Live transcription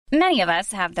Many of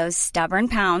us have those stubborn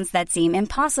pounds that seem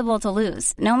impossible to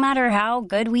lose, no matter how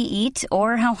good we eat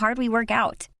or how hard we work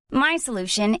out. My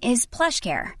solution is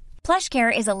PlushCare.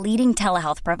 PlushCare is a leading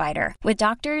telehealth provider with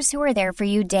doctors who are there for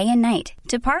you day and night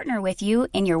to partner with you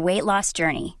in your weight loss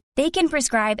journey. They can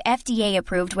prescribe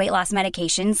FDA-approved weight loss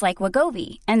medications like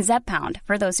Wegovy and Zepbound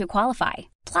for those who qualify.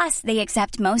 Plus, they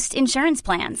accept most insurance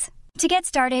plans. To get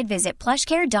started, visit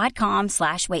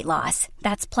plushcare.com/weightloss.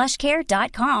 That's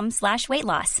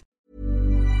plushcare.com/weightloss.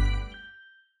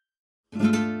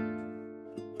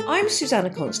 I'm Susanna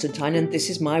Constantine and this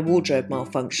is My Wardrobe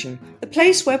Malfunction, the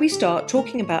place where we start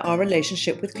talking about our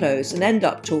relationship with clothes and end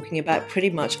up talking about pretty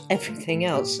much everything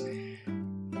else.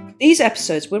 These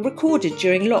episodes were recorded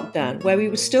during lockdown where we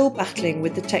were still battling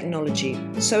with the technology,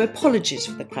 so apologies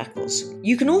for the crackles.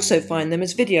 You can also find them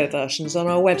as video versions on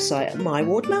our website at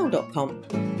mywardmal.com.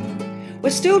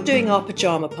 We're still doing our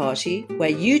pyjama party,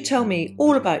 where you tell me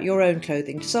all about your own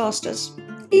clothing disasters.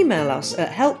 Email us at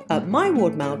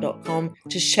help@mywardmal.com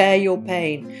to share your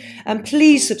pain. And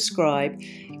please subscribe,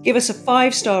 give us a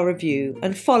 5-star review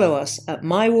and follow us at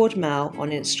mywardmal on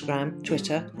Instagram,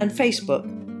 Twitter and Facebook.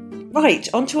 Right,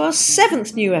 on to our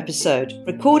 7th new episode,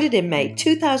 recorded in May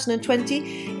 2020.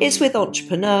 It's with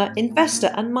entrepreneur,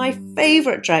 investor and my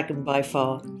favourite dragon by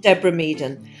far, Deborah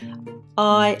Meaden.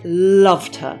 I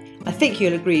loved her. I think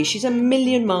you'll agree she's a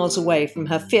million miles away from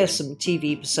her fearsome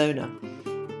TV persona.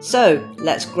 So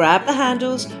let's grab the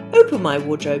handles, open my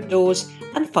wardrobe doors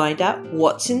and find out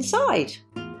what's inside.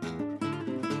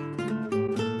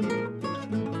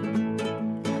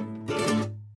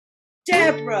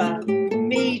 Deborah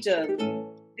Meaden,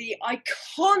 the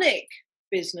iconic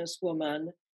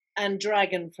businesswoman and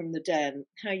dragon from the den.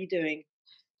 How are you doing?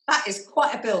 That is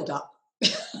quite a build-up.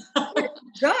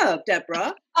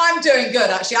 Deborah. I'm doing good,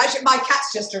 actually. My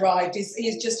cat's just arrived.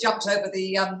 He's just jumped over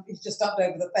the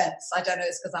fence. I don't know.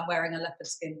 It's because I'm wearing a leopard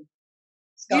skin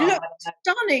scarf. You look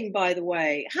stunning, by the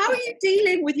way. How are you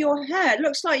dealing with your hair? It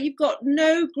looks like you've got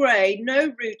no grey,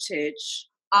 no rootage.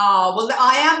 Well,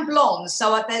 I am blonde,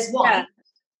 so there's white. Yeah.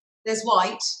 There's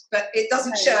white, but it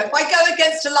doesn't show. If I go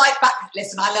against a light back,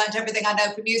 listen, I learned everything I know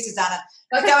from you, Susanna.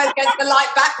 If I go against the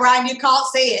light background, you can't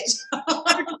see it.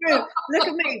 Look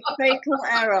at me, fatal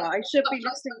error. I should be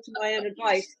listening to my own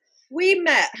advice. We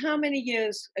met, how many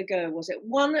years ago was it?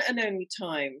 One and only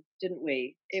time, didn't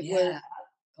we? It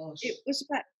was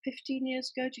about 15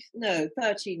 years ago.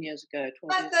 13 years ago.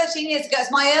 About 13 years ago.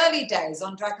 It's my early days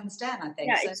on Dragon's Den, I think.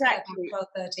 Yeah, so exactly. 12,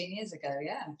 13 years ago,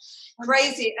 yeah.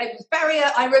 Crazy. It was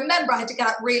I remember I had to get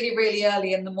up really, really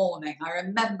early in the morning. I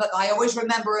always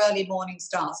remember early morning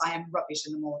starts. I am rubbish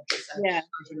in the morning, so yeah. I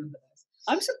remember those.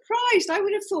 I'm surprised. I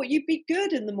would have thought you'd be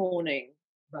good in the morning.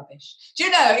 Rubbish. Do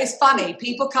you know, it's funny.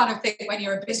 People kind of think when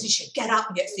you're in business, you get up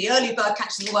and it's the early bird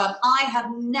catches the worm.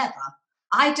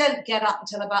 I don't get up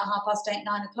until about 8:30,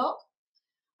 9 o'clock.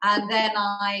 And then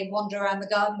I wander around the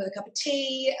garden with a cup of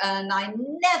tea, and I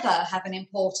never have an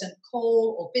important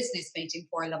call or business meeting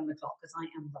before 11 o'clock because I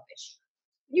am rubbish.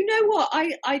 You know what?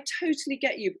 I totally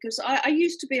get you, because I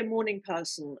used to be a morning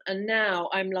person and now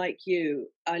I'm like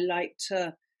you. I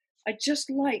just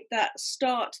like that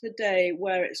start to the day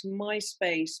where it's my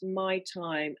space, my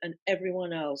time, and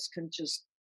everyone else can just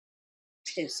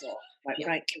piss off.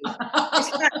 Frankly, it's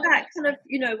that kind of,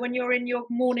 when you're in your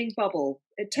morning bubble,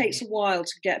 it takes a while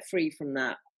to get free from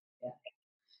that.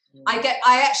 I'm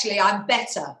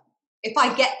better. If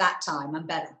I get that time, I'm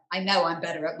better. I know I'm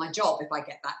better at my job if I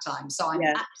get that time. So I'm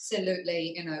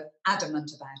absolutely,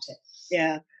 adamant about it.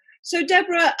 Yeah. So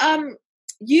Deborah,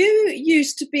 you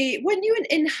used to be, when you were an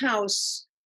in-house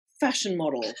fashion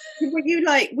model, were you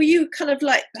kind of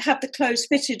like have the clothes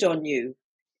fitted on you?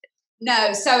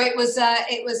 No, so it was a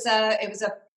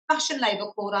fashion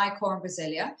label called Icor in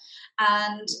Brasilia,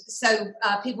 and so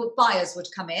buyers would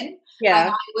come in,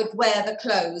 and I would wear the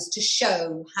clothes to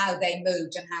show how they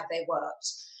moved and how they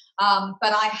worked.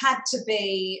 But I had to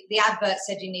be. The advert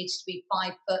said you needed to be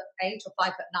 5'8" or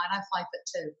 5'9". I'm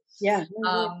 5'2". Yeah.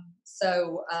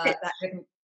 So that didn't.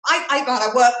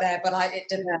 I worked there, but it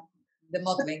didn't. Yeah. The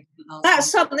modelling. That's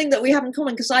something that we have in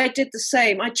common, because I did the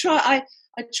same. I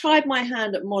tried my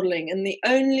hand at modelling, and the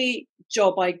only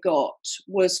job I got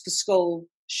was for Skoll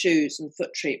shoes and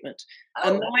foot treatment.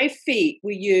 And my feet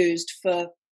were used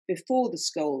for before the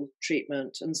Skoll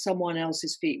treatment, and someone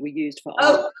else's feet were used for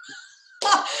art.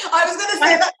 I was going to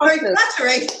say that's very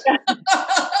flattering.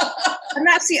 And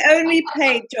that's the only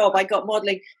paid job I got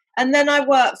modelling. And then I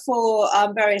worked for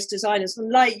various designers. And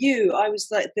like you, I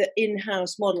was like the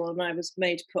in-house model, and I was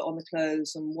made to put on the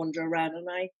clothes and wander around. And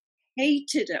I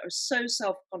hated it. I was so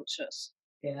self-conscious.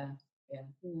 Yeah.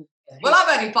 Well,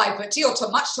 I'm only 5'2".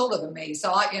 You're much taller than me,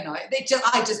 so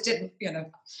I just didn't.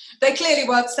 They clearly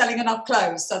weren't selling enough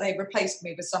clothes, so they replaced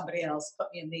me with somebody else. Put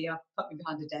me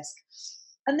behind a desk.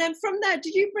 And then from there,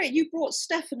 you brought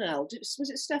Stefanel? Was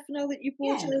it Stefanel that you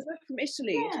brought over from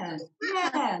Italy?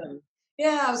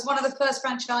 Yeah, I was one of the first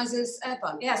franchises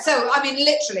ever. Yeah, so I mean,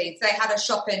 literally, they had a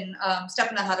shop in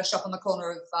Stefanel had a shop on the corner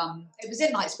of it was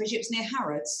in Knightsbridge. It was near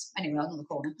Harrods, anyway, on the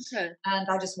corner. Okay. And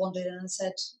I just wandered in and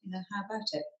said, how about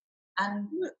it? And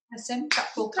that's him, chap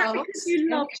called Carlos. Because you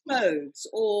love clothes,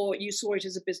 or you saw it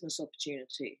as a business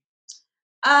opportunity?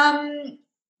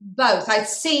 Both.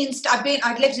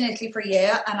 I'd lived in Italy for a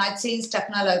year, and I'd seen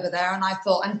Stefanel over there, and I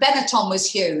thought, and Benetton was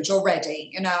huge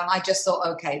already, and I just thought,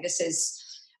 okay, this is.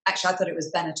 Actually, I thought it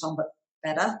was Benetton, but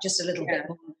better, just a little bit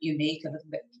more unique, a little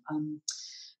bit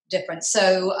different.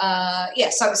 So,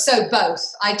 so both.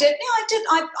 I did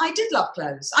love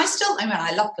clothes. I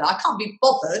love clothes. I can't be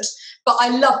bothered, but I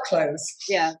love clothes.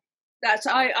 Yeah,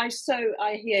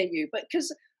 I hear you. But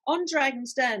because on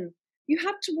Dragon's Den, you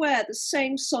have to wear the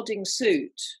same sodding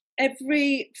suit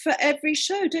for every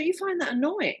show. Don't you find that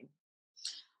annoying?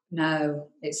 No,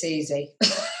 it's easy.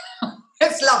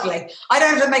 It's lovely. I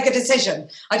don't have to make a decision.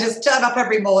 I just turn up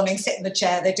every morning, sit in the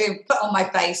chair. They do put on my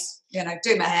face, do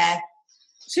my hair.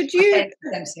 So do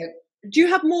you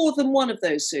have more than one of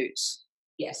those suits?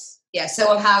 Yes. Yeah. So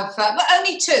I'll have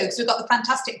only two, because we've got the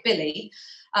fantastic Billy,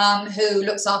 who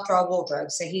looks after our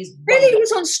wardrobe. So he's Billy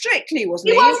was on Strictly,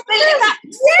 wasn't he? He was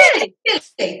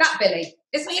Billy. That Billy.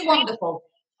 Isn't he wonderful?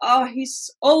 Oh, he's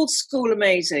old school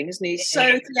amazing, isn't he? So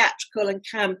theatrical and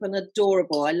camp and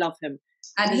adorable. I love him.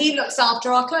 And he looks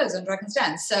after our clothes on Dragon's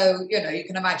Den. So, you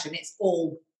can imagine it's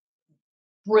all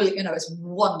brilliant. It's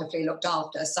wonderfully looked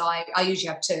after. So I usually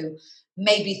have two,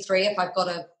 maybe three if I've got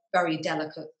a very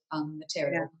delicate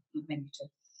material. Yeah. Maybe two.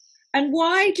 And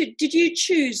why did you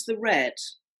choose the red?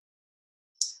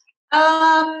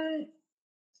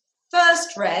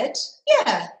 First red.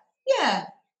 Yeah.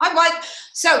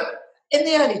 So in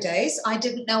the early days, I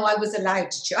didn't know I was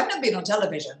allowed to choose. I've never been on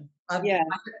television.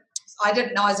 I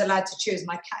didn't know I was allowed to choose.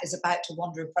 My cat is about to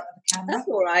wander in front of the camera. That's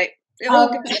all right. It all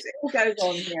goes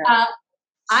on here.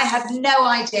 I had no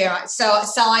idea. So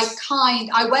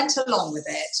I went along with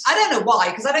it. I don't know why,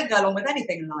 because I don't go along with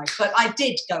anything in life, but I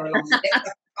did go along with it.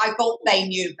 I thought they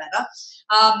knew better.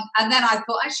 And then I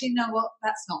thought, actually, you know what?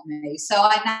 That's not me. So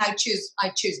I now choose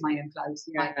my own clothes.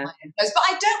 My own clothes. But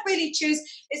I don't really choose.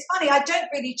 It's funny. I don't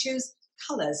really choose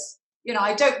colours.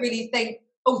 I don't really think,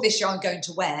 this year I'm going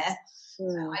to wear.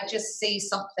 I just see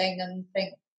something and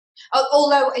think.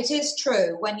 Although it is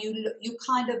true, when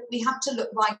we have to look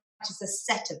right as a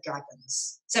set of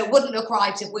dragons. So it wouldn't look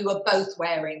right if we were both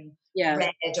wearing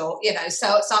red, or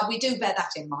So we do bear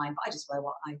that in mind. But I just wear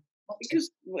what I want.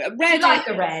 Because red, like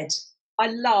the red. I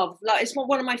love. It's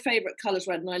one of my favourite colours,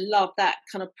 red, and I love that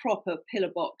kind of proper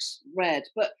pillar box red.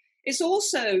 But it's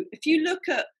also, if you look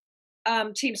at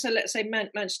teams, so let's say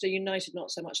Manchester United,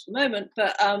 not so much at the moment,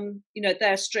 but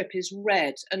their strip is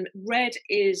red, and red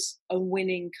is a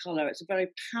winning colour. It's a very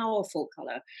powerful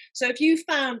colour. So have you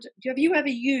ever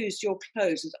used your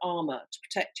clothes as armour to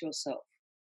protect yourself?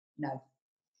 No.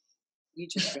 You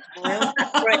just smile.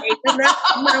 Great. And that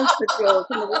mouth of yours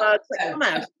and the words that come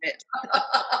out of it.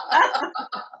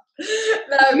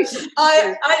 No,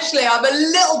 I'm a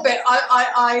little bit.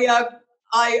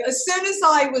 As soon as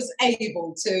I was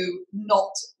able to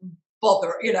not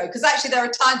bother, because actually there are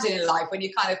times in your life when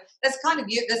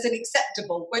there's an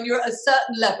acceptable, when you're at a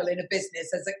certain level in a business,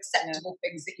 there's acceptable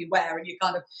things that you wear, and you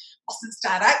kind of mustn't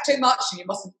stand out too much, and you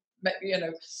mustn't,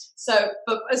 So,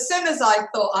 but as soon as I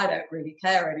thought, I don't really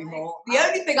care anymore. The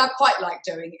only thing I quite like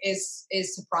doing is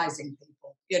surprising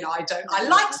people. I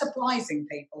like surprising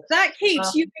people. That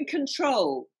keeps you in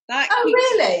control.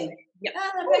 Really? Yeah.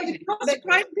 Not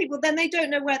surprising people, then they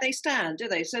don't know where they stand, do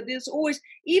they? So there's always,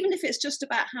 even if it's just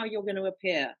about how you're going to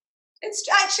appear. It's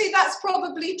actually, that's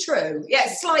probably true. Yeah,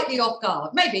 slightly off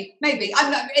guard. Maybe.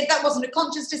 That wasn't a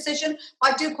conscious decision.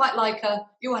 I do quite like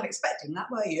you weren't expecting that,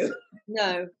 were you?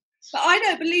 No. But I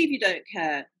don't believe you don't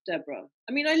care, Deborah.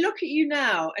 I mean, I look at you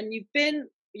now, and you've been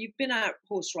out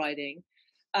horse riding,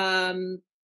 and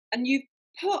you've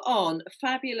put on a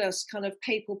fabulous kind of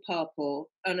papal purple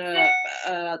and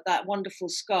that wonderful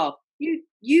scarf.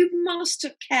 You must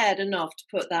have cared enough to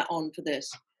put that on for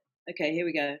this. Okay, here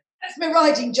we go. That's my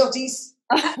riding joddies.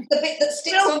 That's the bit that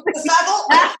sticks onto the saddle.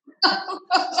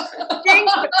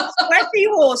 Sweaty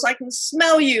horse, I can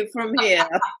smell you from here.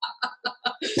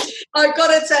 I've got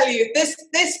to tell you, this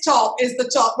top is the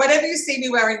top. Whenever you see me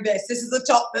wearing this is the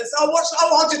top that's,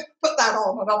 I'll just put that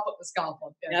on and I'll put the scarf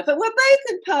on. Yeah, but we're both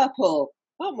in purple,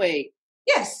 aren't we?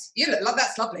 Yes, you look.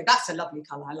 That's lovely. That's a lovely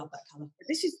colour. I love that colour.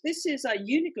 This is a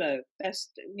Uniqlo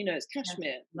best. It's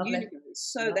cashmere. Yeah, lovely. Uniqlo.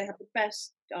 So they have the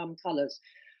best colours.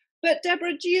 But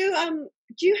Deborah, do you have?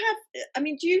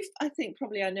 I think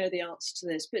probably I know the answer to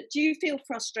this, but do you feel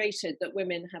frustrated that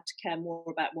women have to care more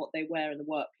about what they wear in the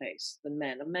workplace than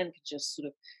men, and men can just sort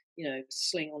of,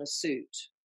 sling on a suit?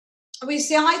 Well, you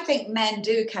see, I think men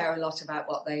do care a lot about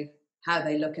how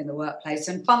they look in the workplace.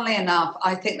 And funnily enough,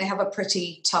 I think they have a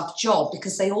pretty tough job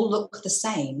because they all look the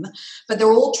same, but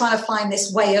they're all trying to find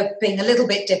this way of being a little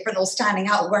bit different or standing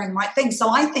out or wearing the right thing. So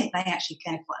I think they actually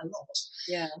care quite a lot.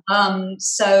 Yeah.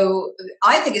 So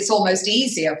I think it's almost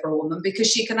easier for a woman because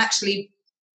she can actually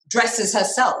dress as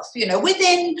herself,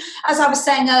 within, as I was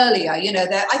saying earlier, I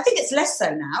think it's less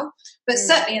so now, but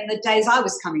certainly in the days I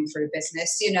was coming through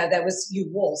business, you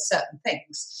wore certain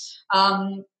things.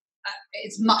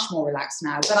 It's much more relaxed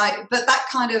now, but that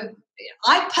kind of,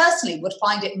 I personally would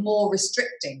find it more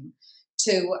restricting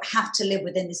to have to live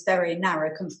within this very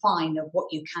narrow confine of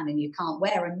what you can and you can't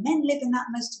wear, and men live in that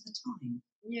most of the time.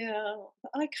 Yeah,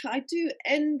 I do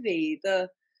envy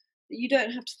you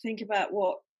don't have to think about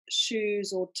what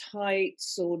shoes or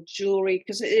tights or jewelry,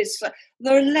 because it's like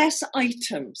there are less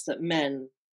items that men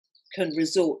can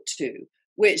resort to,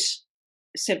 which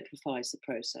simplifies the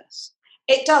process.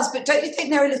 It does, but don't you think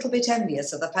they're a little bit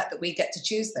envious of the fact that we get to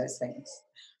choose those things?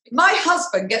 My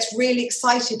husband gets really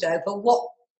excited over what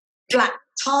black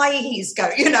tie he's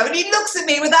going, and he looks at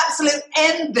me with absolute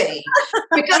envy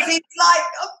because he's like,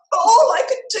 all I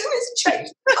could do is change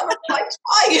the colour of my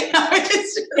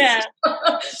tie. Yeah.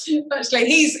 Actually,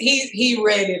 he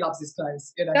really loves his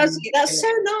clothes. That's so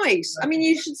nice. I mean,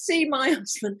 you should see my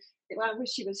husband. I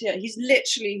wish he was here.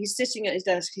 He's sitting at his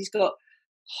desk. He's got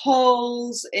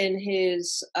holes in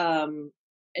his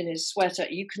sweater.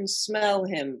 You can smell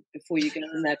him before you go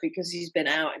in there because he's been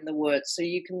out in the woods. So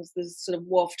the sort of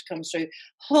waft comes through.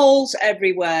 Holes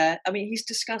everywhere. I mean, he's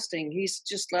disgusting. He's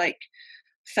just like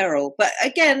feral. But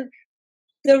again,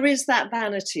 there is that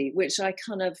vanity which I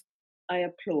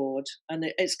applaud, and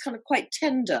it's kind of quite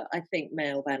tender, I think,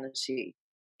 male vanity.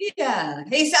 Yeah,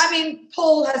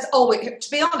 Paul has always,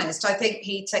 to be honest, I think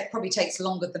he probably takes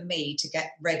longer than me to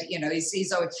get ready.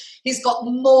 He's got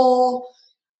more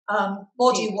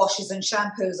body washes and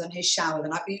shampoos in his shower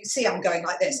than you see. I'm going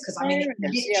like this because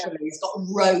he's got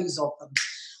rows of them,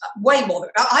 way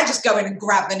more. I just go in and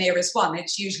grab the nearest one.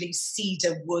 It's usually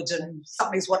cedar wood and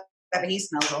something's whatever he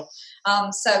smells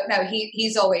of. So no,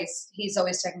 he's always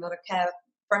taking a lot of care.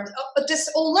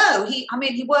 Although he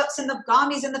works in the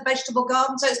garden, he's in the vegetable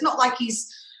garden, so it's not like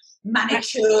he's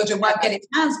manicured and won't get his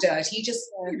hands dirty. He just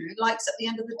likes at the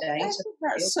end of the day.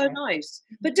 That's so nice.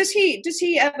 But does he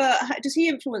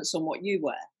influence on what you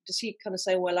wear? Does he kind of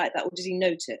say, "Oh, I like that," or does he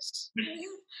notice?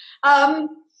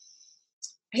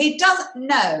 He doesn't.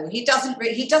 No, he doesn't.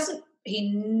 He doesn't. He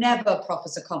never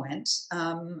proffers a comment. Is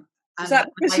that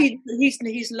because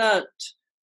he's learnt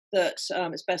that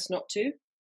it's best not to?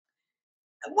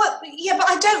 Well, yeah, but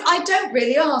I don't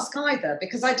really ask either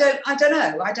because I don't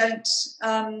know. I don't.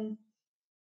 No,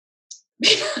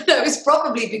 it's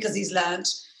probably because he's learnt.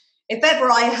 If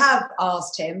ever I have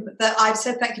asked him, that I've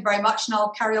said thank you very much and I'll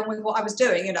carry on with what I was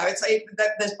doing.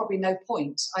 There's probably no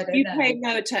point. I don't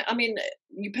know.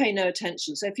 You pay no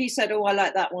attention. So if he said, "Oh, I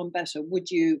like that one better," would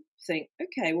you think,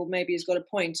 "Okay, well maybe he's got a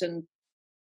point"? And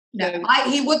no,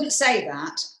 he wouldn't say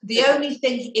that. The only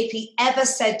thing, if he ever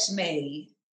said to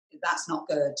me, "That's not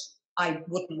good," I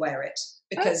wouldn't wear it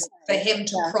because for him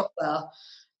to proffer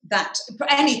that, for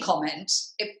any comment,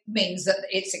 it means that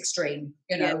it's extreme,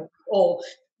 or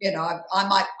I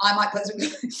might put.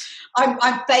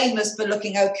 I'm famous for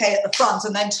looking okay at the front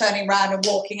and then turning around and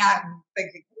walking out and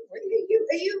thinking,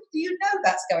 do you know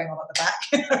that's going on at the back?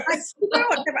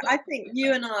 I think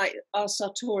you and I are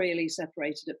sartorially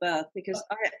separated at birth because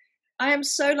I am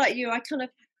so like you. I kind of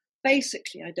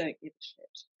basically I don't give a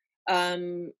shit.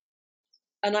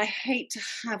 And I hate to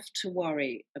have to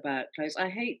worry about clothes. I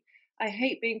hate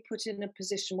being put in a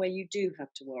position where you do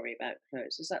have to worry about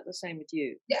clothes. Is that the same with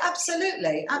you? Yeah,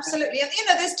 absolutely. And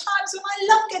there's times when I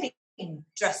love getting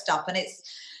dressed up,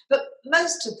 but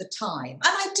most of the time, and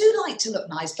I do like to look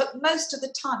nice, but most of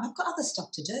the time I've got other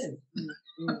stuff to do.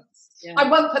 Mm-hmm. Yeah. I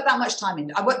won't put that much time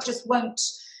in.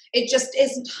 It just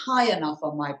isn't high enough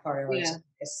on my priority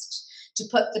list to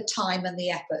put the time and the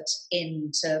effort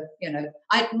into,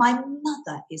 my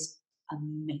mother is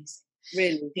amazing.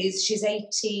 Really? She's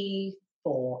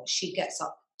 84. She gets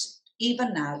up,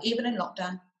 even now, even in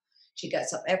lockdown, she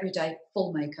gets up every day,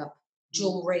 full makeup,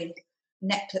 jewellery,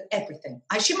 necklace, everything.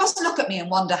 She must look at me and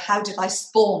wonder, how did I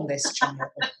spawn this child?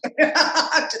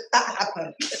 How did that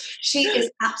happen? She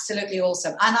is absolutely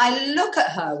awesome. And I look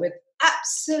at her with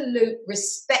absolute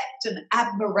respect and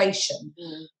admiration,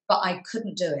 but I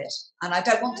couldn't do it. And I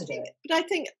don't want to do it. But I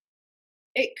think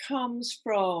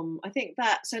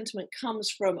that sentiment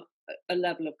comes from a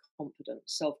level of confidence,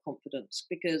 self-confidence,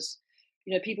 because,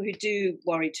 you know, people who do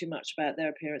worry too much about their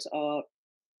appearance are,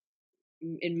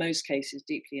 in most cases,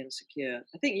 deeply insecure.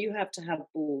 I think you have to have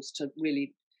balls to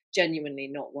really genuinely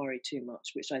not worry too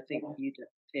much, which I think you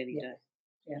clearly don't.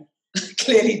 Yeah.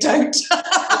 Clearly don't.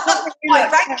 Why,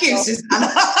 thank you, Susanna.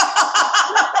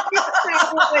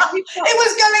 It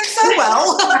was going so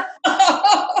well.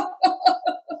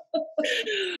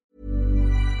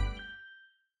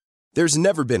 There's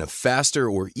never been a faster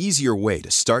or easier way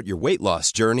to start your weight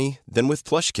loss journey than with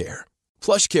PlushCare.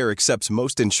 PlushCare accepts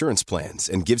most insurance plans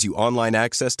and gives you online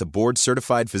access to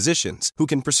board-certified physicians who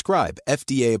can prescribe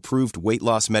FDA-approved weight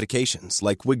loss medications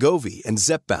like Wegovy and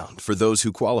Zepbound for those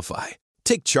who qualify.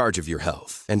 Take charge of your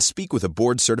health and speak with a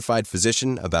board-certified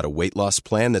physician about a weight loss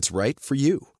plan that's right for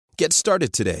you. Get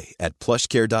started today at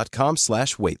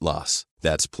plushcare.com/weight-loss.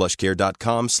 That's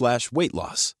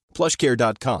plushcare.com/weight-loss.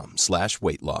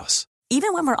 plushcare.com/weight-loss.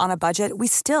 Even when we're on a budget, we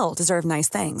still deserve nice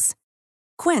things.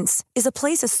 Quince is a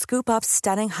place to scoop up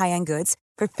stunning high-end goods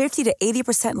for 50 to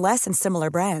 80% less than similar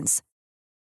brands.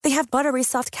 They have buttery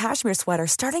soft cashmere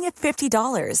sweaters starting at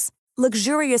 $50,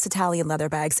 luxurious Italian leather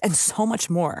bags, and so much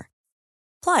more.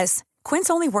 Plus, Quince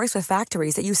only works with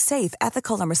factories that use safe,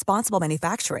 ethical, and responsible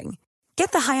manufacturing.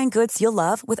 Get the high-end goods you'll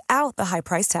love without the high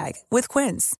price tag with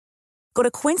Quince. Go to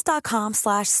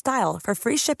quince.com/style for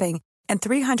free shipping and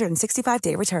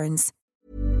 365-day returns.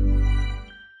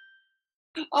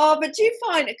 Oh, but do you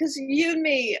find, because you and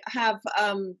me have,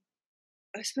 I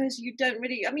suppose you don't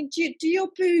really, I mean, do your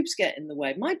boobs get in the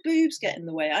way? My boobs get in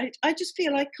the way. I just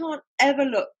feel I can't ever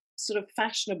look sort of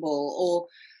fashionable or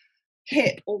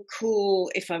hip or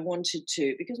cool if I wanted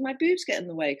to, because my boobs get in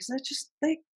the way, because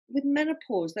with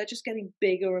menopause, they're just getting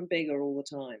bigger and bigger all the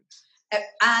time.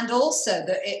 And also,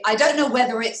 I don't know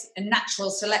whether it's a natural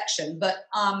selection, but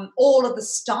all of the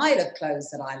style of clothes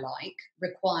that I like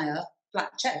require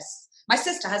flat chests. My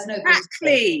sister has no boobs.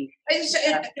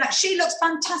 Exactly. She looks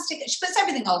fantastic. She puts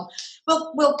everything on.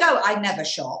 We'll go. I never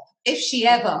shop. If she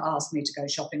ever asks me to go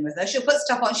shopping with her, she'll put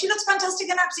stuff on. She looks fantastic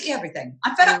in absolutely everything.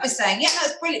 I'm fed up with saying, yeah, no,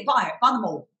 it's brilliant. Buy it. Buy them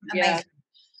all. Amazing. Yeah.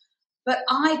 But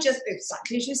I just,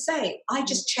 exactly as you say, I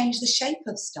just change the shape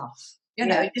of stuff. You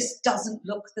know, it just doesn't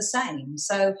look the same.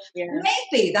 So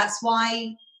maybe that's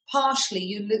why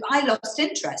partially I lost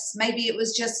interest. Maybe it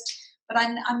was just, but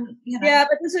I'm you know. Yeah,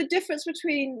 but there's a difference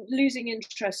between losing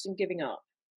interest and giving up.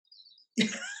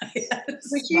 Yes,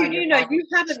 which you know, you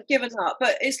haven't given up.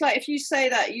 But it's like, if you say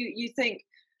that, you think,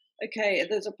 okay,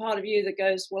 there's a part of you that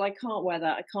goes, well, I can't wear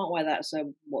that,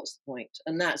 so what's the point?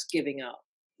 And that's giving up.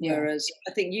 Yeah. Whereas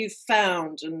I think you've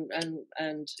found,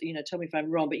 and you know, tell me if I'm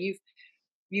wrong, but you've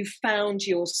found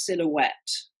your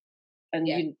silhouette, and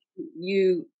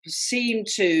you seem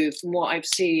to, from what I've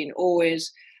seen,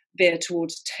 always veer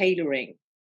towards tailoring,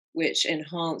 which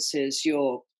enhances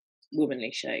your womanly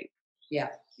shape. Yeah,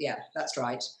 that's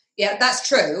right. Yeah, that's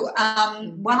true.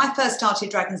 When I first started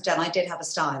Dragon's Den, I did have a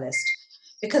stylist,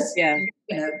 because you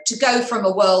know, to go from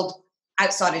a world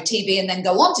outside of TV and then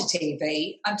go on to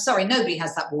TV, I'm sorry, nobody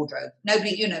has that wardrobe.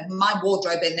 Nobody, you know, my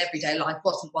wardrobe in everyday life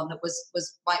wasn't one that was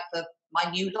right for my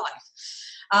new life.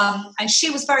 And she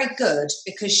was very good,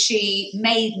 because she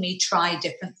made me try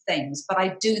different things. But I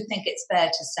do think it's fair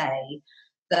to say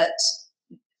that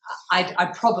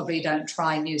I probably don't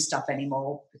try new stuff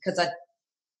anymore, because I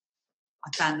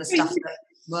found the stuff that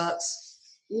works.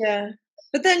 Yeah.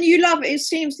 But then you love, it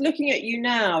seems, looking at you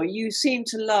now, you seem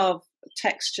to love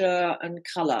texture and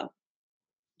colour.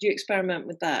 Do you experiment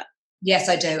with that? Yes,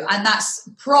 I do. And that's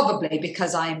probably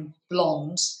because I'm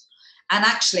blonde. And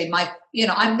actually,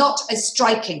 I'm not a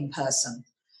striking person,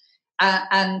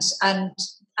 and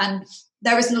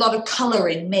there isn't a lot of colour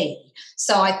in me.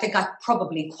 So I think I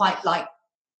probably quite like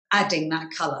adding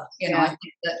that colour. You know, I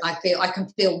think that I can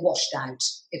feel washed out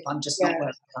if I'm just not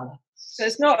wearing colour. So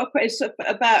it's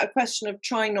about a question of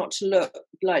trying not to look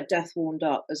like death warmed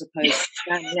up, as opposed to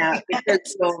standing out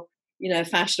because you're, you know,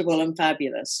 fashionable and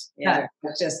fabulous. Yeah, no,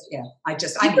 I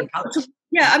need colour.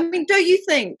 Yeah, I mean, don't you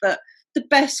think that the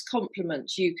best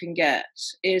compliment you can get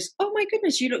is, oh my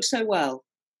goodness, you look so well?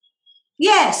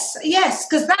 Yes,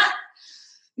 because that,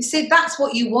 you see, that's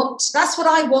what you want. That's what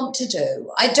I want to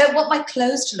do. I don't want my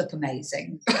clothes to look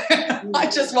amazing. I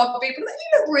just want people that,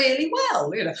 you look really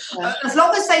well, you know. As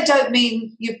long as they don't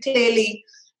mean you've clearly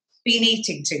been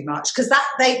eating too much, because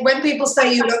when people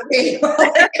say you look really well,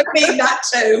 they can mean that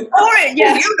too.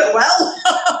 Yeah, you look well.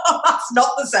 That's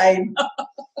not the same.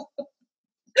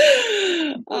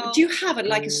 Do you have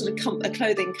a sort of a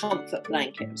clothing comfort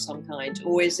blanket of some kind,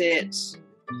 or is it,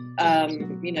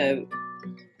 a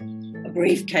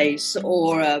briefcase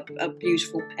or a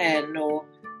beautiful pen, or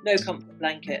no comfort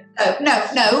blanket?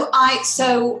 No.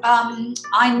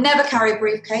 I never carry a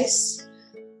briefcase.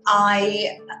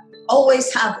 I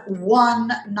always have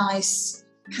one nice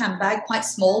handbag, quite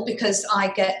small, because I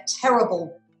get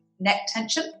terrible neck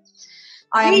tension.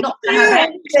 I am not going to have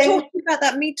anything. Talking about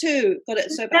that, me too. Got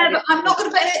it so bad. But I'm not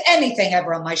going to put anything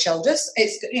ever on my shoulders.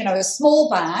 It's a small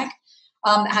bag.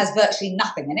 It has virtually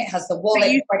nothing in it. It has the wallet.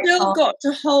 But you've still got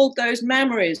to hold those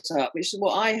memories up, which is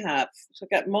what I have. So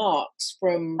I get marks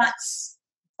from. That's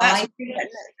neck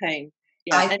pain.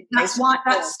 Yeah, that's why.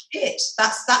 That's it.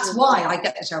 That's why I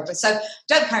get the terrible. So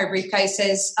don't carry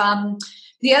briefcases.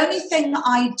 The only thing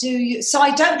I do, so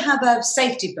I don't have a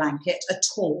safety blanket at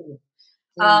all.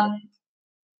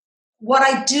 What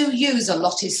I do use a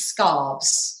lot is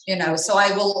scarves. So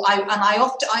I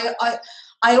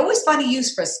always find a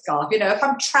use for a scarf. If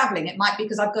I'm traveling, it might be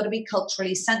because I've got to be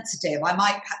culturally sensitive.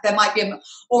 There might be,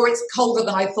 or it's colder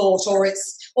than I thought, or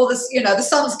the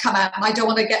sun's come out and I don't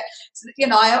want to get,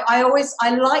 I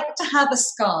like to have a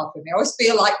scarf with me. I always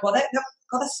feel like, well, I've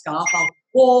got a scarf, I'll be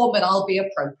warm and I'll be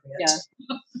appropriate. Yeah.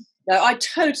 No, I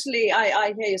totally,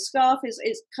 I hear you. Scarf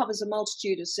it covers a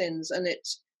multitude of sins, and it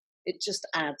just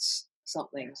adds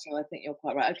something. So I think you're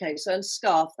quite right. Okay, so a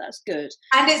scarf, that's good.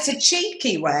 And it's a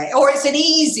cheeky way, or it's an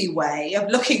easy way of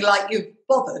looking like you've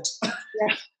bothered.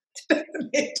 Yeah.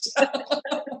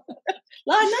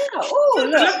 Like now. Oh,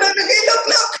 look.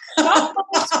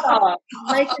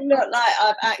 Make it look like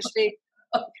I've actually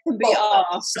can be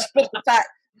asked. But in fact,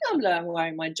 I'm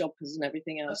wearing my joggers and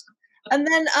everything else. And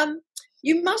then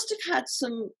you must have had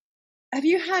have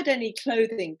you had any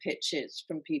clothing pitches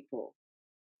from people?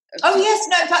 Oh yes,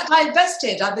 no. In fact, I've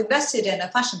invested in a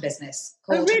fashion business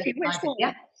called. Oh really? Which one?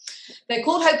 Yeah, they're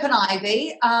called Hope and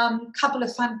Ivy. Couple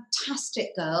of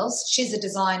fantastic girls. She's a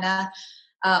designer.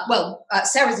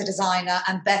 Sarah's a designer,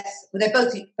 and Beth. Well, they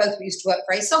both used to work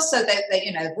for ASOS, so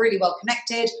they're really well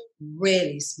connected,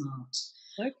 really smart,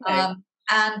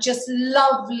 and just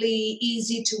lovely,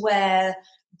 easy to wear.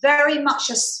 Very much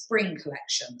a spring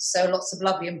collection, so lots of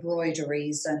lovely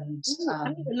embroideries and. I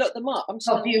need to look them up. I'm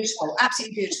so beautiful,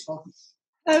 absolutely beautiful.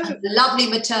 The lovely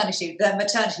maternity. The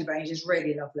maternity range is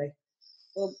really lovely.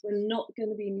 Well, we're not going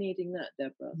to be needing that,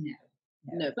 Deborah.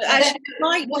 No. But actually, we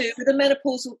might do with a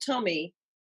menopausal tummy.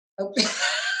 Oh.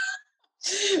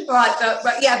 Right,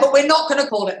 but we're not going to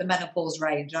call it the menopause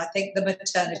range. I think the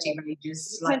maternity range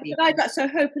is slightly. So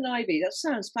Hope and Ivy. That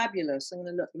sounds fabulous. I'm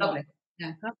going to look them up.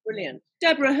 Yeah. How brilliant.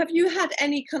 Deborah, have you had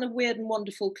any kind of weird and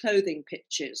wonderful clothing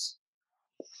pitches?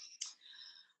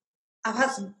 I've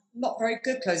had some not very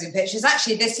good clothing pitches.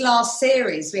 Actually, this last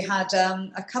series, we had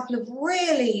a couple of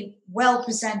really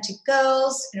well-presented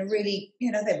girls, really,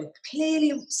 they were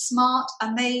clearly smart,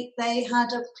 and they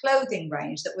had a clothing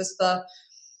range that was for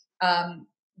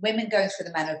women going through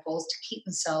the menopause to keep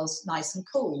themselves nice and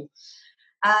cool.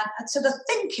 And so the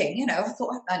thinking, I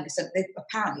thought,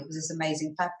 apparently it was this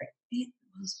amazing fabric. It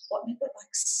was what it looked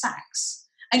like sacks.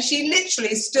 And she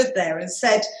literally stood there and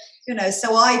said,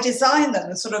 so I designed them,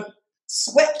 and sort of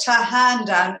swept her hand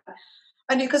down.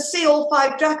 And you could see all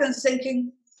 5 dragons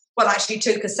thinking, well, actually,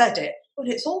 Tuka said it, but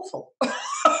it's awful.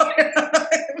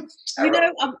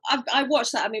 I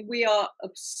watched that. I mean, we are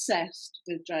obsessed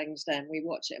with Dragon's Den. We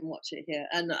watch it here.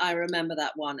 And I remember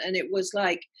that one. And it was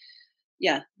like,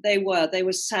 yeah, they were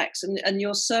sacks, and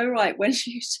you're so right when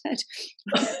you said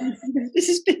this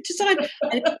has been designed.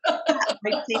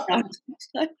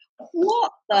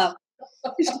 What the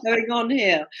is going on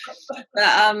here?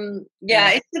 But,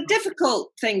 it's a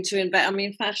difficult thing to invent. I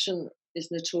mean, fashion is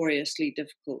notoriously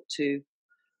difficult to,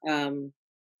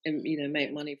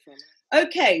 make money from.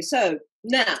 Okay, so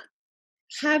now,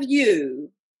 have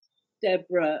you,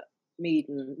 Deborah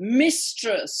Meaden,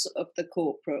 mistress of the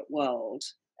corporate world,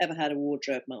 ever had a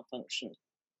wardrobe malfunction?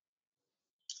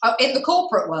 Oh, in the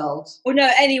corporate world? Oh no,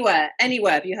 anywhere.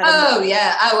 Have you had? Absolutely.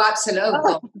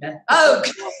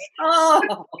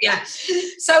 Yeah.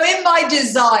 So, in my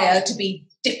desire to be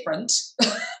different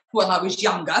when I was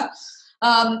younger,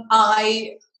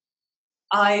 I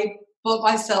bought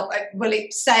myself.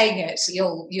 Saying it,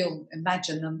 you'll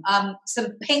imagine them.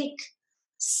 Some pink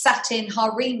satin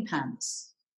harem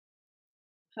pants.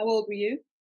 How old were you?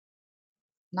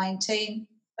 19.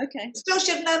 Okay. Still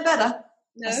should have known better.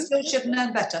 No. I still should have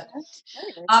known better.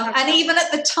 And even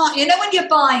at the time, when you're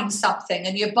buying something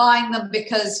and you're buying them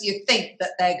because you think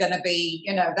that they're going to be,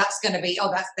 that's going to be,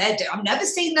 that's their deal. I've never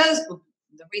seen those. The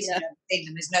reason I've never seen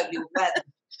them is nobody will wear them.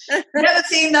 I've never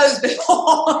seen those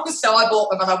before. So I bought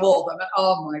them and I wore them. And,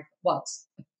 once.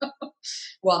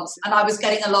 And I was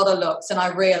getting a lot of looks and I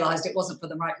realised it wasn't for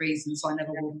the right reason. So I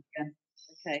never wore them again.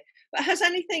 Okay. But has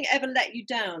anything ever let you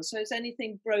down? So has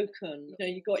anything broken?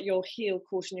 You got your heel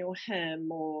caught in your hem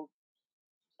or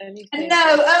anything?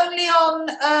 No, only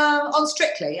on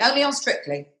Strictly. Only on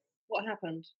Strictly. What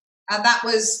happened? And that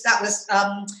was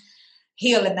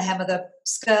heel in the hem of the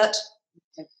skirt.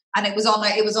 Okay. And it was on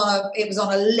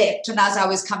a lift. And as I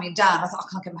was coming down, I thought I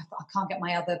can't get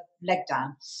my other leg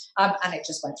down. And it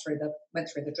just went through the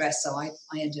dress. So I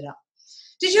ended up.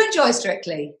 Did you enjoy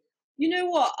Strictly? You know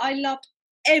what? I loved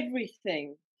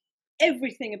everything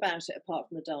about it apart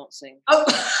from the dancing. Oh,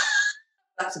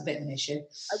 that's a bit of an issue.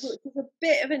 It was a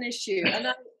bit of an issue, and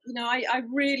I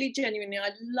really genuinely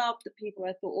loved the people.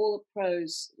 I thought all the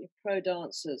pro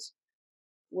dancers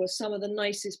were some of the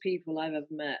nicest people I've ever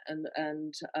met,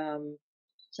 and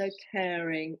so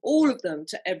caring, all of them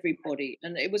to everybody,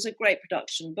 and it was a great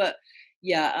production. But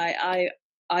yeah,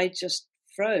 I just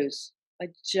froze. I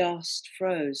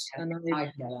and I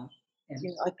get that.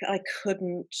 I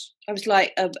couldn't. I was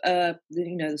like the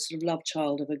sort of love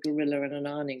child of a gorilla and an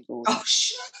ironing board. Oh,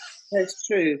 shit. That's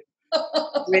true.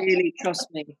 Really,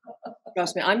 trust me.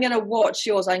 I'm going to watch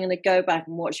yours. I'm going to go back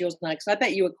and watch yours now because I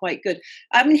bet you were quite good.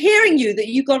 I'm hearing that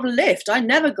you got a lift. I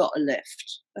never got a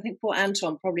lift. I think poor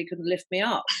Anton probably couldn't lift me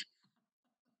up.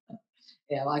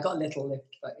 Yeah, well, I got a little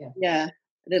lift, but yeah. Yeah,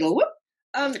 a little whoop.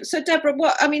 So Deborah,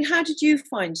 how did you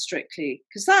find Strictly?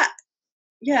 Because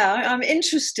I'm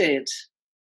interested.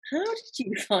 How did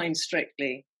you find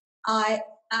Strictly? I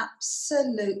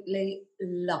absolutely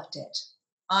loved it.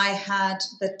 I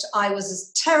was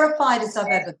as terrified as I've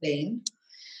ever been.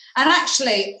 And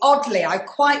actually, oddly, I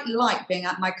quite like being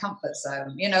at my comfort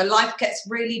zone. Life gets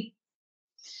really,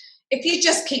 if you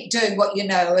just keep doing what you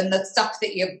know and the stuff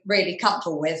that you're really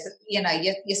comfortable with,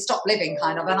 you stop living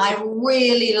kind of. And I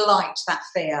really liked that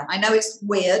fear. I know it's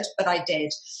weird, but I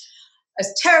did.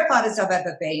 As terrified as I've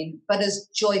ever been, but as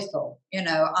joyful.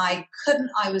 I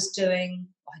was doing,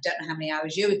 I don't know how many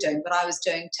hours you were doing, but I was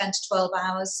doing 10 to 12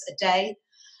 hours a day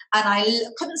and I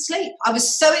couldn't sleep. I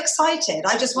was so excited.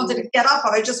 I just wanted to get up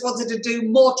and I just wanted to do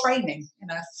more training,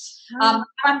 I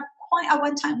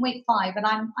went out in week 5 and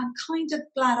I'm kind of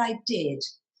glad I did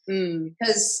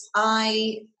because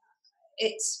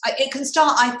it can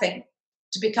start, I think,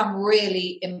 to become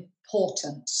really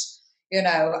important, and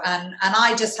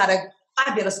I just had a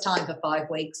fabulous time for 5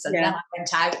 weeks and then I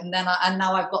went out and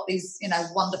now I've got these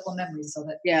wonderful memories of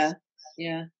it. Yeah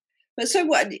But so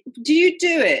what do you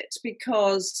do it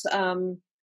because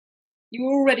you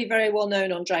were already very well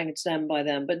known on Dragon's Den by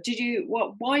then, but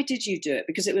why did you do it?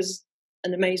 Because it was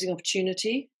an amazing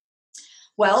opportunity.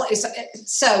 Well,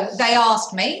 so they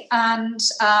asked me and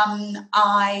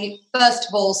I first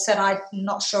of all said I'm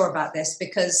not sure about this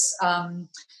because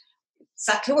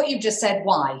exactly what you just said.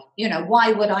 Why?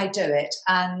 Why would I do it?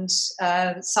 And so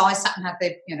I sat and had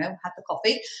the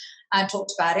coffee and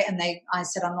talked about it. And I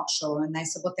said, I'm not sure. And they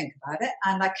said, well, think about it.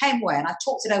 And I came away and I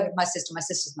talked it over with my sister. My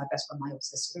sister's my best friend. My older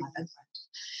sister's my best friend.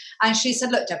 And she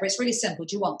said, look, Deborah, it's really simple.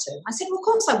 Do you want to? I said, well, of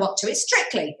course I want to. It's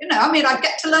Strictly. I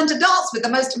get to learn to dance with the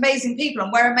most amazing people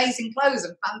and wear amazing clothes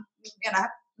and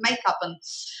makeup and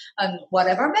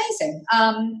whatever, amazing.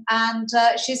 And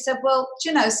she said, well,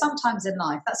 sometimes in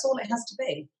life, that's all it has to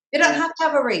be. You don't have to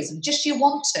have a reason, just you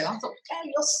want to. I thought, okay,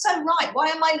 you're so right. Why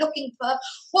am I looking for,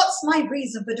 what's my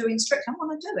reason for doing Strictly? I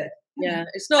want to do it. Yeah,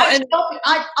 it's not.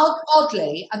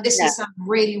 Oddly, and this will sound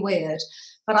really weird,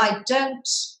 but I'm quite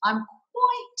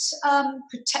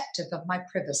protective of my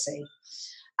privacy.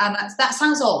 And that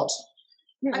sounds odd.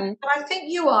 Mm-hmm. But I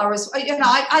think you are as I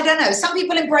don't know. Some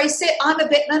people embrace it. I'm a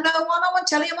bit no. When I'm on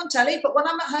telly, but when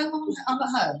I'm at home, I'm at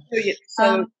home.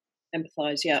 So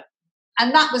empathise, yeah.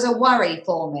 And that was a worry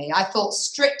for me. I thought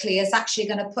Strictly is actually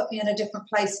going to put me in a different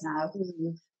place now.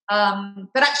 Mm-hmm.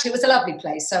 But actually, it was a lovely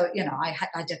place, so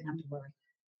I didn't have to worry.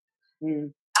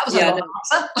 Mm. That was a long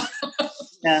answer.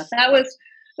 Yeah, that was.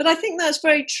 But I think that's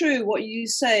very true. What you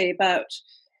say about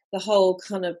the whole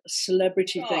kind of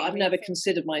celebrity thing. I've never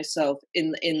considered myself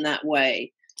in that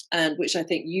way, and which I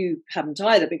think you haven't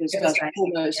either, because first and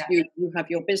foremost you have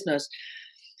your business.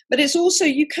 But it's also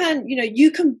you can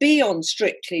be on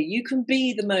Strictly, you can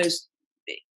be the most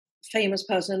famous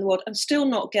person in the world and still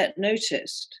not get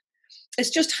noticed. It's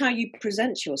just how you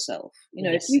present yourself.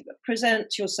 If you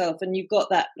present yourself and you've got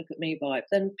that look at me vibe,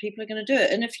 then people are going to do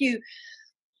it. And if you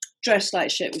dress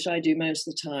like shit, which I do most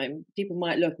of the time, people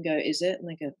might look and go, is it? And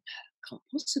they go, can't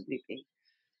possibly be.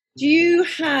 Do you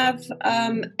have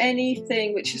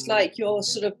anything which is like your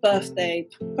sort of birthday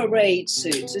parade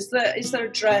suit? Is there a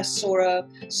dress or a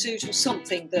suit or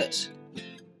something that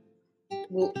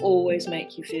will always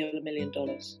make you feel $1 million?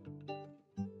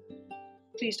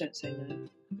 Please don't say no.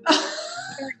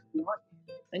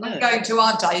 I'm going to,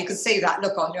 aren't I? You could see that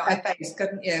look on your face,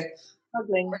 couldn't you?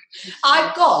 Struggling.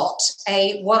 I've got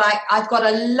a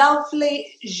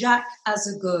lovely Jacques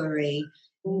Azaguri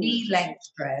knee-length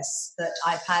dress that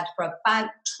I've had for about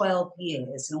 12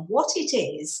 years. And what it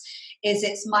is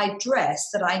it's my dress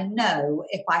that I know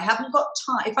if I haven't got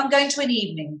time, if I'm going to an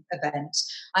evening event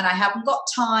and I haven't got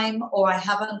time or I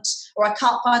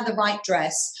can't find the right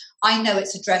dress, I know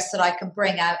it's a dress that I can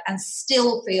bring out and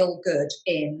still feel good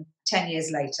in 10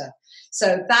 years later.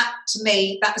 So that, to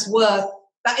me, that is worth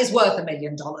 $1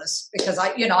 million because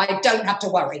I don't have to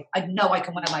worry. I know I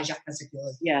can wear my Jacques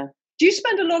Azaguri. Yeah. Do you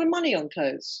spend a lot of money on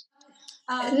clothes?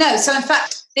 No. So in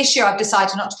fact, this year I've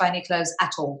decided not to buy any clothes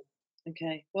at all.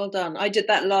 Okay, well done. I did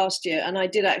that last year, and I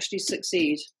did actually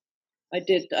succeed. I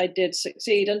did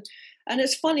succeed, and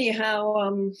it's funny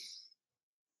how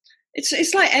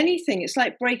it's like anything. It's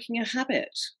like breaking a habit.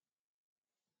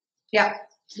 Yeah.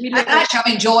 And actually,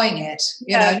 I'm enjoying it.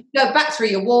 You know, you go back through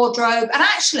your wardrobe, and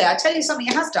actually, I tell you something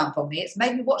it has done for me. It's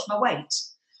made me watch my weight.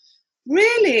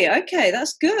 Really? Okay,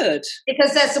 that's good.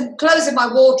 Because there's some clothes in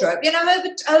my wardrobe,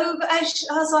 over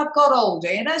as I've got older,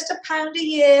 it's a £1 a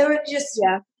year and just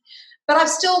But I've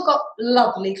still got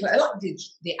lovely clothes, like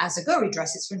the Azaguri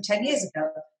dress. It's from 10 years ago.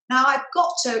 Now I've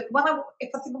got to if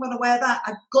I think I'm going to wear that,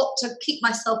 I've got to keep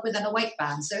myself within a weight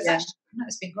band. So it's actually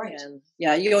it's been great.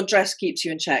 Yeah, your dress keeps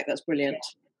you in check. That's brilliant.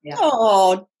 Yeah.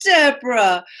 Oh,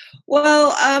 Deborah.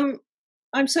 Well,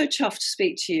 I'm so chuffed to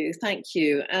speak to you. Thank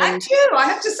you. And you, I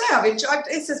have to say, I've enjoyed.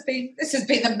 This has been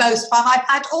the most fun I've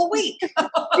had all week.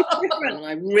 And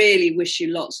I really wish you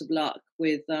lots of luck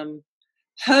with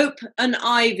Hope and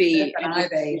Ivy.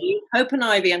 Hope and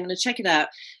Ivy. I'm going to check it out.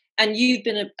 And you've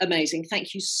been amazing.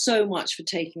 Thank you so much for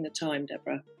taking the time,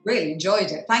 Deborah. Really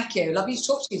enjoyed it. Thank you. Lovely to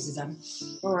talk to you, Suzanne.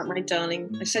 All right, my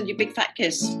darling. I send you a big fat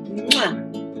kiss.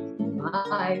 Mwah.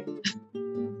 Bye.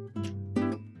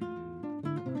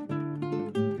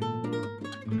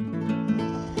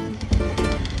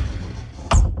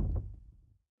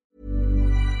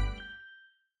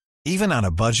 Even on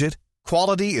a budget,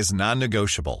 quality is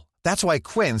non-negotiable. That's why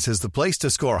Quince is the place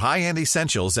to score high-end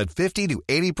essentials at 50 to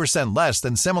 80% less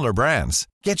than similar brands.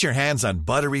 Get your hands on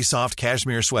buttery soft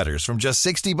cashmere sweaters from just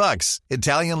 $60,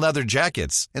 Italian leather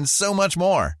jackets, and so much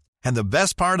more. And the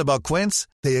best part about Quince,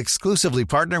 they exclusively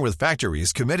partner with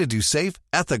factories committed to safe,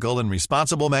 ethical, and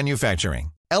responsible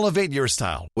manufacturing. Elevate your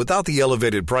style without the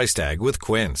elevated price tag with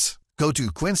Quince. Go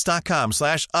to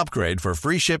quince.com/upgrade for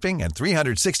free shipping and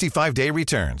 365-day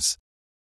returns.